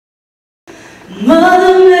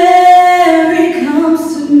Mother Mary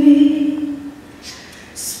comes to me,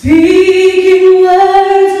 speaking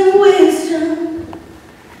words of wisdom,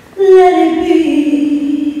 let it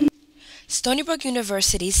be. Stony Brook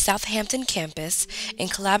University's Southampton campus, in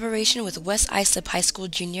collaboration with West Islip High School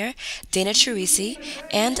junior Dana Cherisi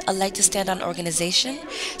and a Like to Stand On organization,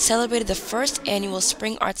 celebrated the first annual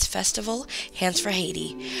Spring Arts Festival, Hands for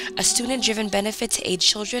Haiti, a student-driven benefit to aid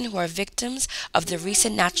children who are victims of the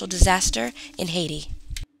recent natural disaster in Haiti.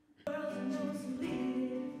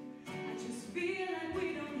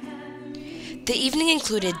 The evening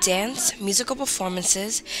included dance, musical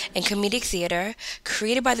performances, and comedic theater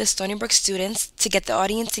created by the Stony Brook students to get the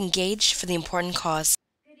audience engaged for the important cause.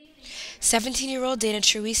 17-year-old Dana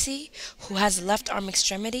Cherisi, who has a left arm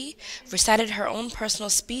extremity, recited her own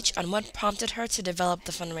personal speech on what prompted her to develop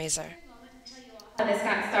the fundraiser. How this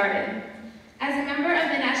got started. As a member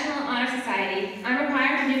of the National Honor Society, I'm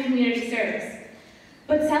required to do community service.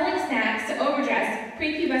 But selling snacks to overdressed,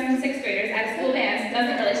 prepubescent sixth graders at a school dance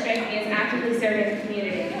doesn't really strike me as actively serving the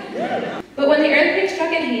community. But when the earthquake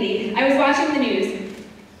struck in Haiti, I was watching the news,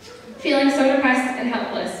 feeling so depressed and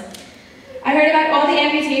helpless. I heard about all the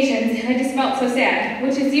amputations, and I just felt so sad,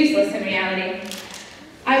 which is useless in reality.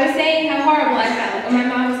 I was saying how horrible I felt, and my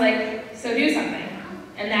mom was like, so do something.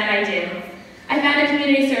 And that I did. I found a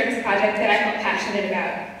community service project that I felt passionate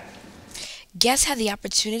about. Guests had the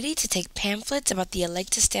opportunity to take pamphlets about the Like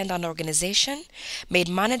to Stand On organization, made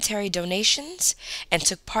monetary donations, and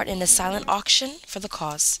took part in a silent auction for the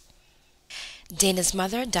cause. Dana's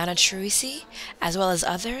mother, Dana Cherisi, as well as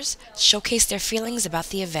others, showcased their feelings about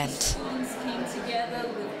the event. Students came together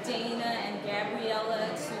with Dana and Gabriella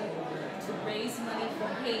to raise money for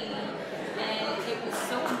Haiti, and it was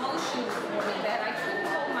so emotional for me that I couldn't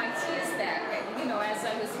hold my tears back. You know, as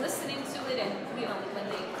I was listening to it, and when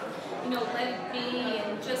they let it be,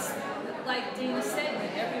 and just like Dana said, when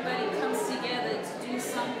everybody comes together to do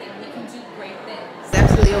something, we can do great things.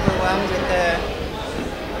 Absolutely overwhelmed with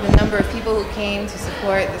the number of people who came to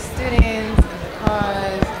support the students and the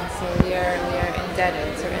cause, and so we are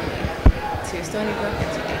indebted certainly to Stony Brook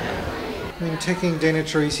and to Dana. I mean, taking Dana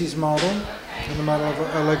Cherisi's model and the model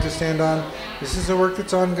of I Like to Stand On, this is a work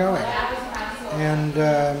that's ongoing, and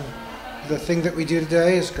the thing that we do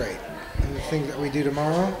today is great, and the thing that we do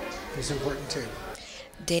tomorrow is important too.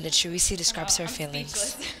 Dana Cherisi describes her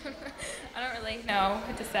feelings. I don't really know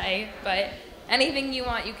what to say, but anything you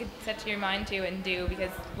want, you could set your mind to and do,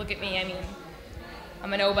 because look at me, I mean,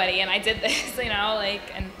 I'm a nobody and I did this,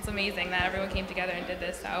 and it's amazing that everyone came together and did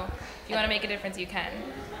this, so if you want to make a difference, you can.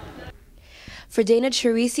 For Dana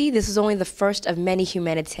Cherisi, this is only the first of many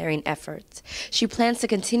humanitarian efforts. She plans to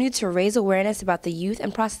continue to raise awareness about the youth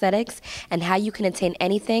and prosthetics and how you can attain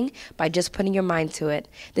anything by just putting your mind to it.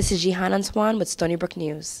 This is Jihan Antoine with Stony Brook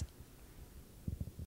News.